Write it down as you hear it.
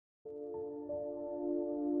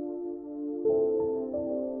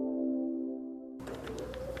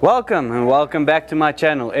Welcome and welcome back to my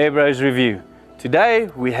channel, Airbros Review. Today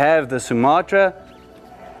we have the Sumatra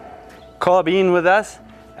Carbine with us.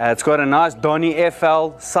 It's got a nice Donny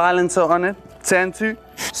FL silencer on it. Santu,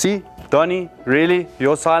 see, Donny, really,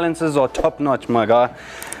 your silencers are top notch, my guy.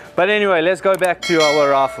 But anyway, let's go back to our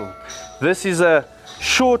rifle. This is a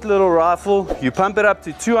short little rifle. You pump it up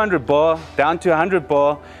to 200 bar, down to 100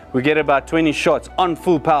 bar, we get about 20 shots on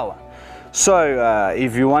full power. So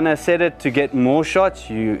if you want to set it to get more shots,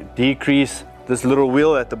 you decrease this little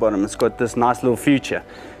wheel at the bottom. It's got this nice little feature,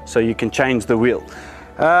 so you can change the wheel.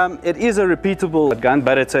 It is a repeatable gun,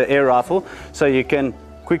 but it's an air rifle, so you can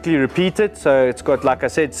quickly repeat it. So it's got, like I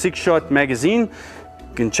said, 6-shot magazine.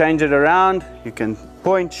 You can change it around, you can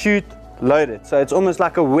point, shoot, load it. So it's almost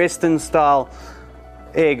like a Western style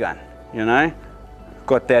air gun, you know.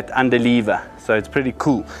 Got that underlever, so it's pretty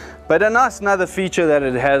cool. But another feature that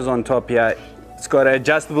it has on top here, it's got an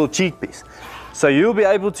adjustable cheek piece. So you'll be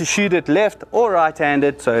able to shoot it left or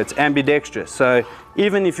right-handed, so it's ambidextrous. So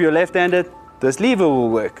even if you're left-handed, this lever will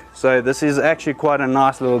work. So this is actually quite a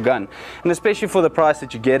nice little gun, and especially for the price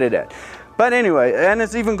that you get it at. But anyway, and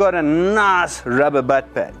it's even got a nice rubber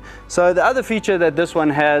butt pad. So the other feature that this one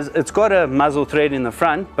has, it's got a muzzle thread in the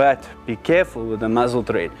front, but be careful with the muzzle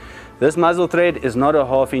thread. This muzzle thread is not a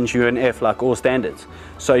 1/2-inch UNF like all standards.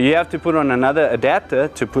 So you have to put on another adapter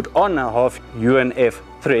to put on a 1/2 UNF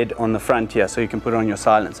thread on the front here, so you can put on your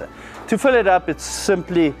silencer. To fill it up, it's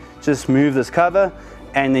simply just move this cover,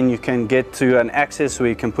 and then you can get to an access where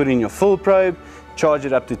you can put in your full probe, charge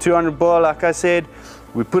it up to 200 bar like I said.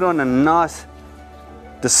 We put on a nice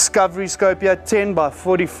Discovery scope here, 10 by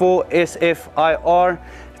 44 SFIR.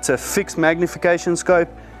 It's a fixed magnification scope.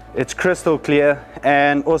 It's crystal clear,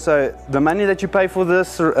 and also the money that you pay for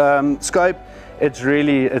this scope, it's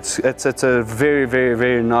a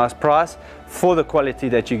very nice price for the quality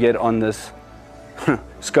that you get on this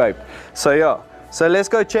scope. So yeah, so let's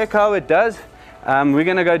go check how it does. We're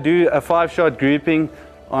gonna go do a 5-shot grouping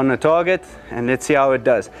on a target, and let's see how it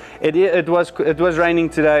does. It was raining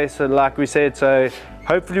today, so like we said, so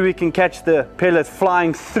hopefully we can catch the pellet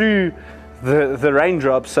flying through the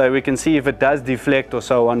raindrops, so we can see if it does deflect or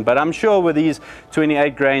so on. But I'm sure with these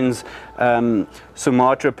 28 grains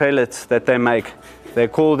Sumatra pellets that they make, they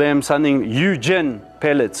call them something Eugene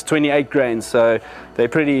pellets, 28 grains, so they're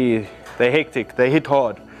hectic, they hit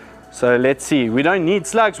hard. So let's see. We don't need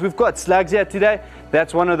slugs. We've got slugs here today.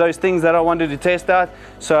 That's one of those things that I wanted to test out.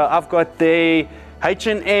 So I've got the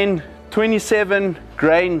H&N 27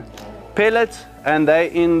 grain pellets, and they're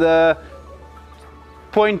in the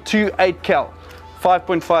 0.28 cal,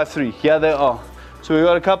 5.53. Here they are. So we've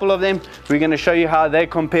got a couple of them. We're going to show you how they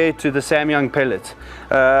compare to the Samyang pellets.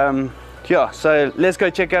 Yeah, so let's go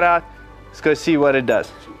check it out. Let's go see what it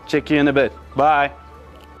does. Check you in a bit. Bye.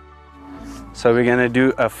 So we're going to do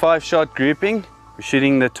a 5-shot grouping. We're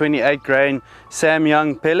shooting the 28 grain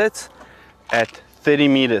Samyang pellets at 30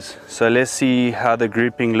 meters. So let's see how the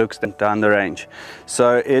grouping looks down the range.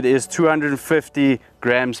 So it is 250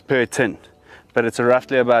 grams per tin, but it's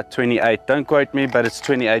roughly about 28. Don't quote me, but it's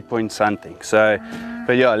 28 point something. So,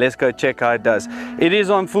 but yeah, let's go check how it does. It is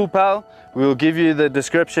on full power. We will give you the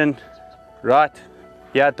description right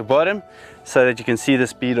here at the bottom, so that you can see the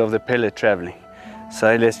speed of the pellet traveling.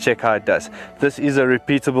 So let's check how it does. This is a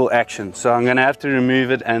repeatable action, so I'm gonna have to remove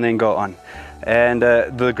it and then go on. And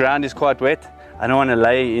the ground is quite wet. I don't want to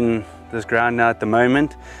lay in this ground now at the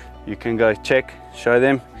moment. You can go check, show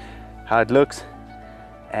them how it looks,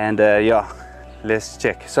 and yeah, let's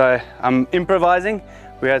check. So I'm improvising.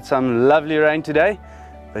 We had some lovely rain today,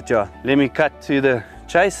 but yeah, let me cut to the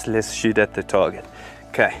chase. Let's shoot at the target.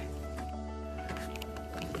 Okay.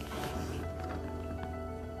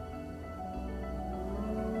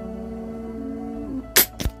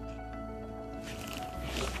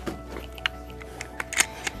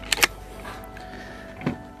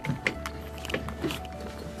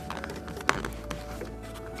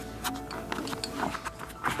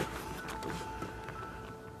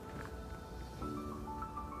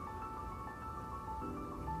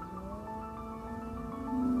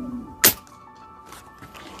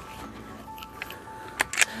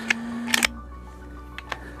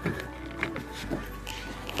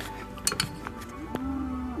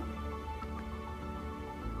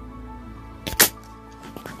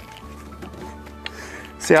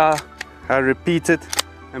 See how I repeat it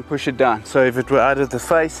and push it down. So if it were out of the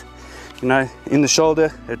face, you know, in the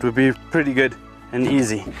shoulder, it would be pretty good and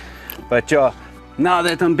easy. But yeah, now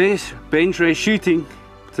that I'm bench race shooting,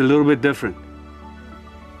 it's a little bit different.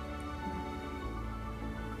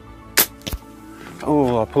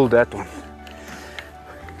 Oh, I pulled that one.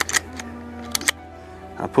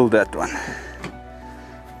 I pulled that one.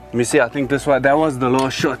 Let me see, I think this one, that was the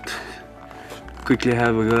last shot. Quickly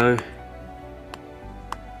have a go.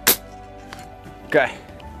 Okay,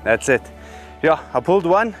 that's it. Yeah, I pulled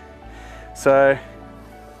one. So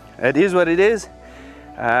it is what it is.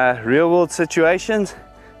 Real world situations.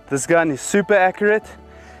 This gun is super accurate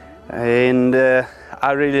and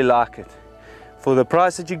I really like it. For the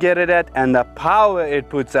price that you get it at and the power it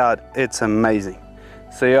puts out, it's amazing.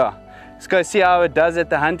 So yeah, let's go see how it does at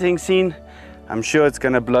the hunting scene. I'm sure it's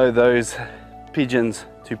gonna blow those pigeons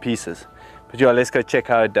to pieces. But yeah, let's go check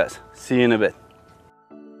how it does. See you in a bit.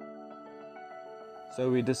 So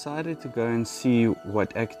we decided to go and see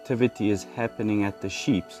what activity is happening at the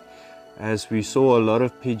sheeps, as we saw a lot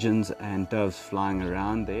of pigeons and doves flying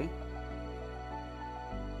around there.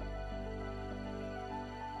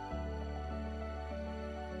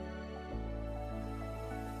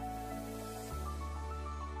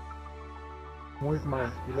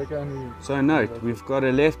 So note, we've got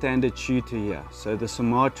a left-handed shooter here, so the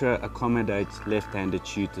Sumatra accommodates left-handed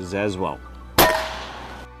shooters as well.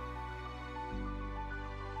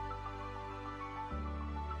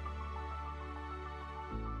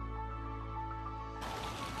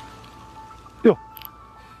 Yo.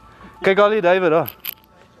 Kyk al die duiwe daar.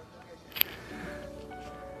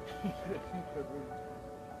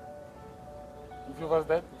 Hoeveel was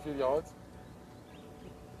dat? Hoeveel yards?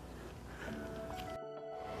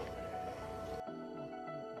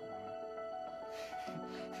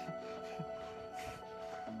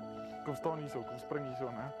 Kom staan hier zo, kom spring hier zo,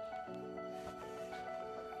 né?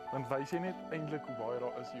 Dan wys jy net eintlik hoe baie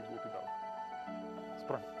daar is hier op die dak.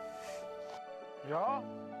 Spring. Ja?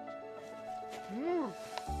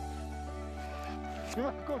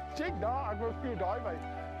 Kom check daar, ek wil vir jou daai wys.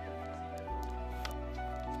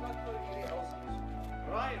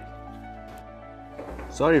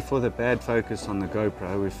 Sorry for the bad focus on the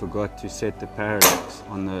GoPro, we forgot to set the parallax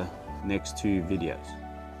on the next two videos.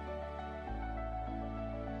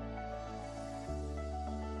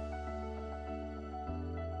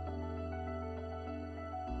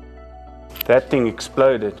 That thing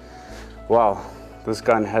exploded. Wow, this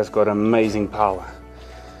gun has got amazing power.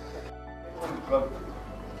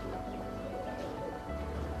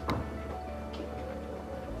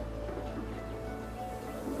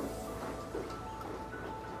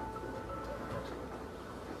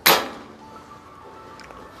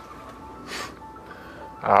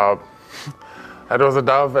 That was a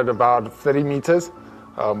dove at about 30 meters,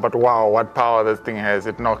 but wow, what power this thing has.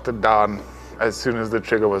 It knocked it down as soon as the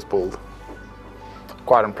trigger was pulled.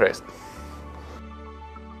 Quite impressed.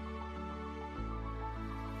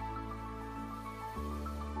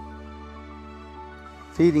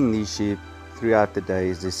 Feeding these sheep throughout the day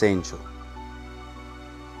is essential.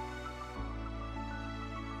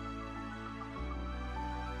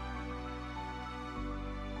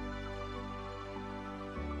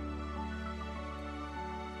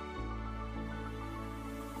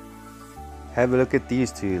 Have a look at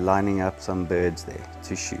these two lining up some birds there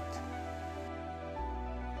to shoot.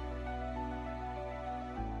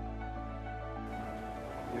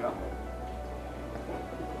 Yeah.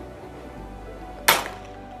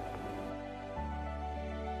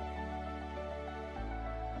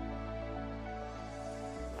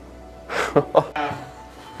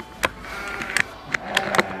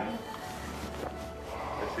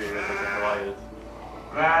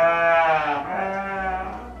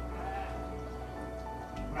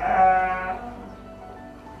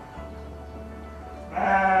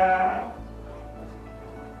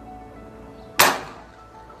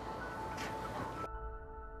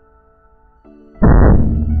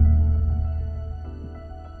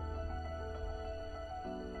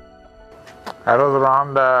 That was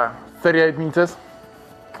around 38 meters.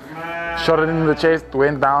 Shot it in the chest,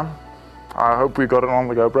 went down. I hope we got it on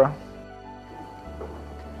the GoPro.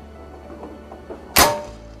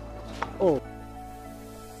 Oh.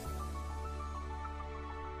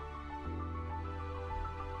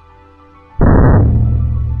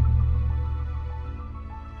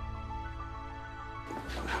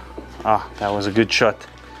 Ah, that was a good shot.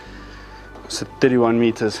 It's at 31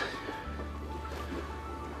 meters.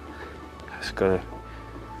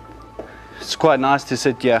 It's quite nice to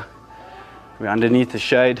sit here. We're underneath the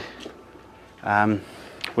shade.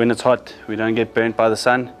 When it's hot, we don't get burnt by the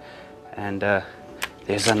sun. And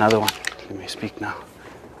there's another one. Let me speak now.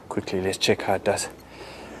 Quickly, let's check how it does.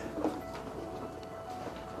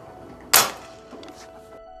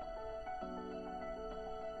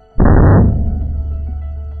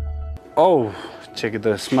 Oh, check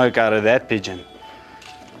the smoke out of that pigeon.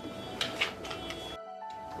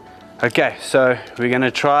 Okay, so we're gonna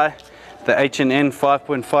try the H&N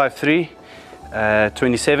 5.53.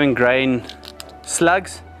 27 grain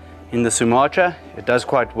slugs in the Sumatra. It does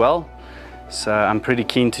quite well, so I'm pretty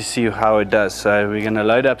keen to see how it does. So we're going to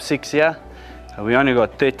load up 6 here. We only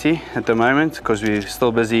got 30 at the moment because we're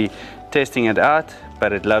still busy testing it out,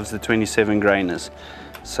 but it loves the 27 grainers.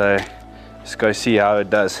 So let's go see how it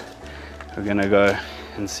does. We're going to go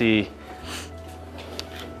and see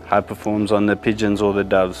how it performs on the pigeons or the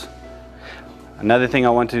doves. Another thing I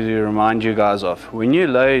wanted to remind you guys of, when you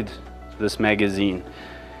load this magazine,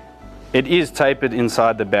 it is tapered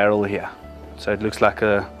inside the barrel here. So it looks like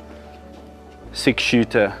a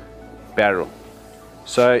 6-shooter barrel.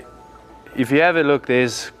 So if you have a look,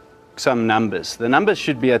 there's some numbers. The numbers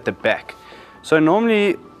should be at the back. So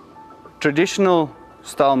normally traditional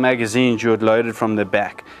style magazines, you would load it from the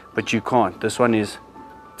back, but you can't. This one is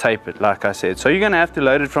tapered, like I said. So you're going to have to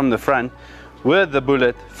load it from the front with the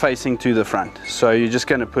bullet facing to the front. So you're just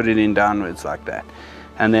going to put it in downwards like that,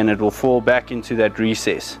 and then it will fall back into that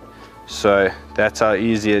recess. So that's how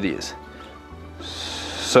easy it is.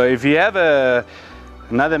 So if you have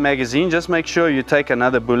another magazine, just make sure you take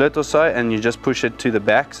another bullet or so and you just push it to the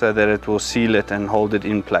back so that it will seal it and hold it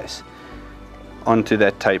in place onto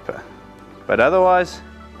that taper. But otherwise,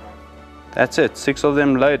 that's it. 6 of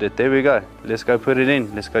them loaded. There we go. Let's go put it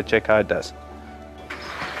in. Let's go check how it does.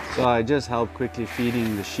 So I just helped quickly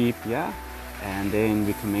feeding the sheep here, and then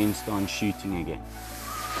we commenced on shooting again.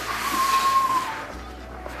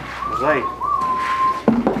 Right.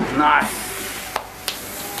 Nice.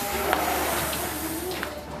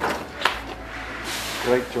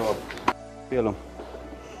 Great job. Feel them.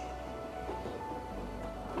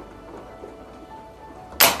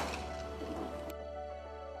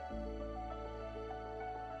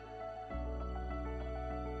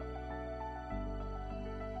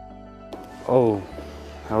 Oh,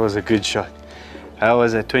 that was a good shot. That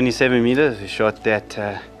was at 27 meters. We shot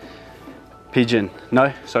that pigeon.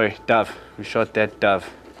 No, sorry, dove. We shot that dove.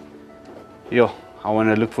 Yo, I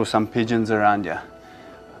want to look for some pigeons around here.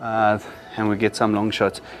 And we get some long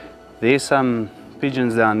shots. There's some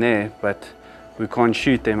pigeons down there, but we can't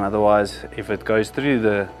shoot them. Otherwise, if it goes through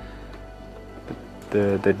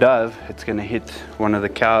the dove, it's going to hit one of the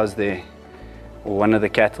cows there or one of the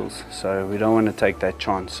cattle. So we don't want to take that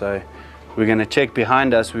chance. So we're going to check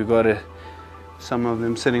behind us. We've got some of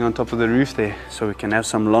them sitting on top of the roof there, so we can have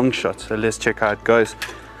some long shots. So let's check how it goes.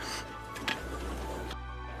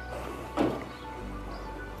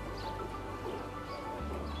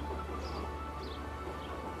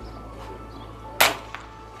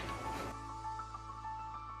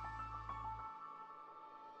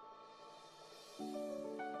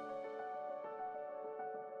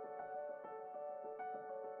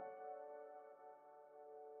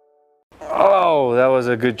 Oh, that was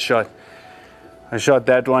a good shot. I shot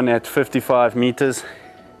that one at 55 meters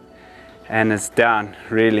and it's down,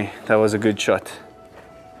 really. That was a good shot.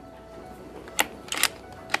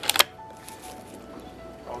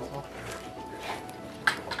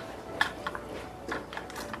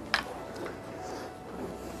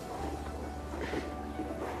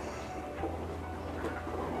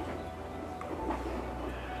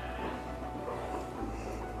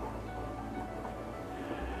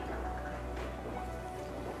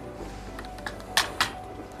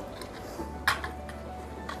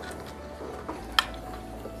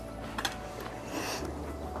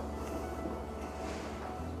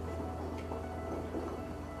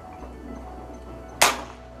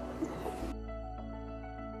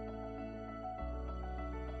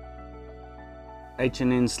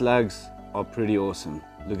 H&N slugs are pretty awesome.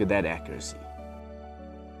 Look at that accuracy.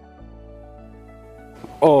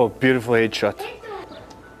 Oh, beautiful headshot.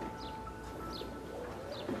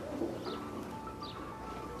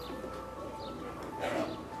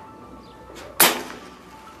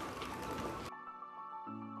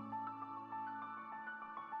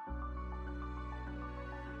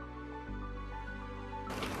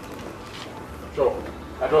 Sure.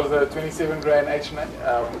 That was the 27 grain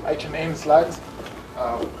H&M slugs.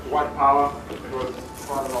 White power. It was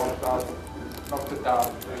quite a long shot. Knocked it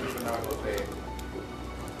down. Didn't even know it was there.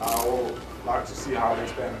 I would like to see how it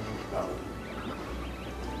expands.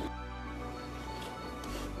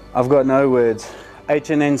 I've got no words.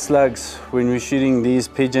 H&N slugs, when we're shooting these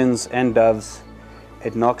pigeons and doves,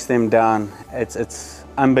 it knocks them down. It's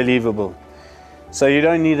unbelievable. So you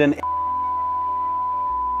don't need an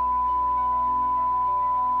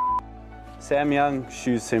Samyang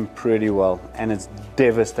shoots him pretty well, and it's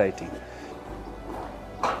devastating.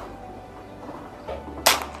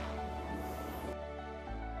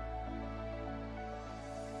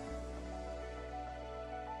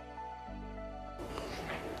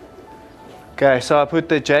 Okay, so I put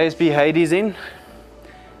the JSB Hades in.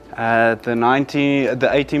 The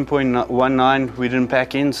 18.19 we didn't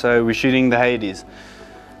pack in, so we're shooting the Hades.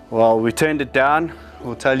 Well, we turned it down.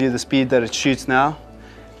 We'll tell you the speed that it shoots now.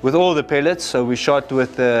 With all the pellets, so we shot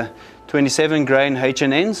with the 27 grain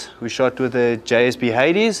H&Ns, we shot with the JSB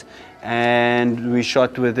Hades, and we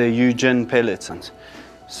shot with the Eugen pellets.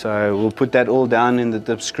 So we'll put that all down in the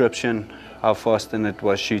description, how fast and it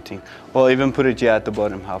was shooting. Or even put it here at the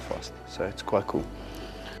bottom, how fast. So it's quite cool.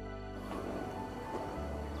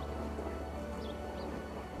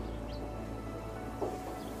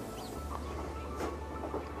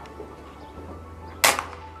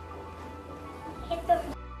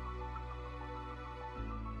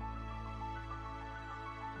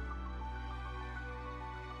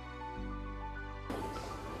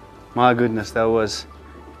 My goodness, that was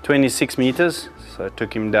 26 meters, so I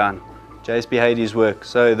took him down. JSB Hades work.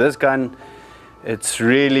 So this gun, it's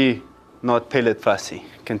really not pellet fussy.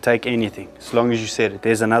 It can take anything, as long as you set it.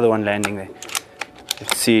 There's another one landing there.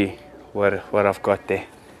 Let's see what I've got there.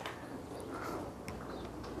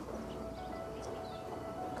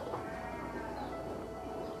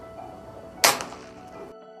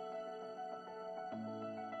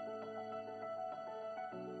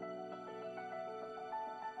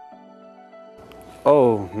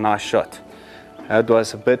 Oh, nice shot. That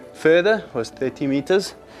was a bit further, was 30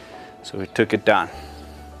 meters, so we took it down.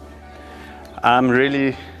 I'm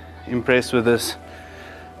really impressed with this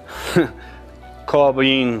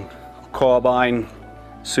carbine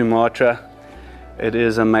Sumatra. It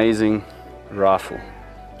is amazing rifle.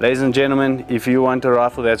 Ladies and gentlemen, if you want a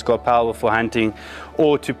rifle that's got power for hunting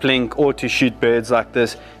or to plink or to shoot birds like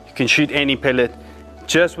this, you can shoot any pellet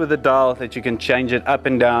just with a dial that you can change it up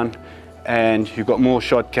and down, and you've got more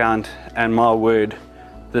shot count, and my word,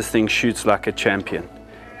 this thing shoots like a champion.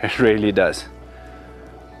 It really does.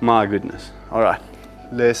 My goodness. All right,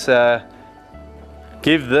 let's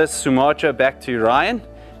give this Sumatra back to Ryan.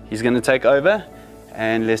 He's going to take over,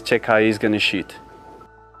 and let's check how he's going to shoot.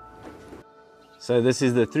 So this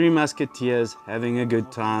is the Three Musketeers having a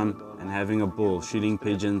good time and having a ball, shooting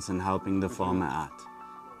pigeons and helping the farmer out.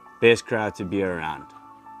 Best crowd to be around.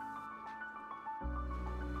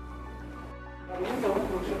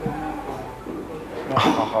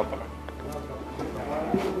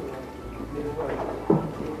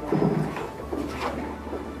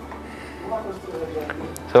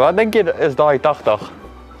 So wat denk je is daai 80?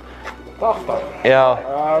 80? Ja.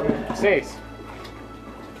 6.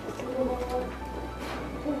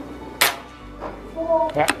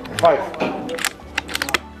 Ja, 5.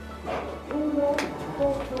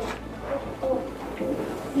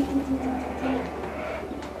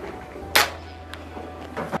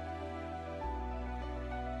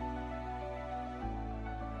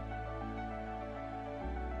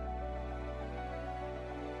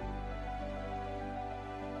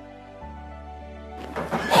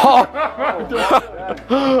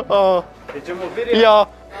 Oh. Did you more video? Ja.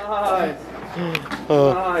 Nice.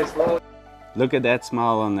 Nice. Look at that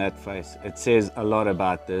smile on that face. It says a lot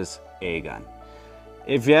about this air gun.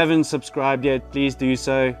 If you haven't subscribed yet, please do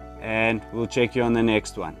so, and we'll check you on the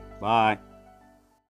next one. Bye.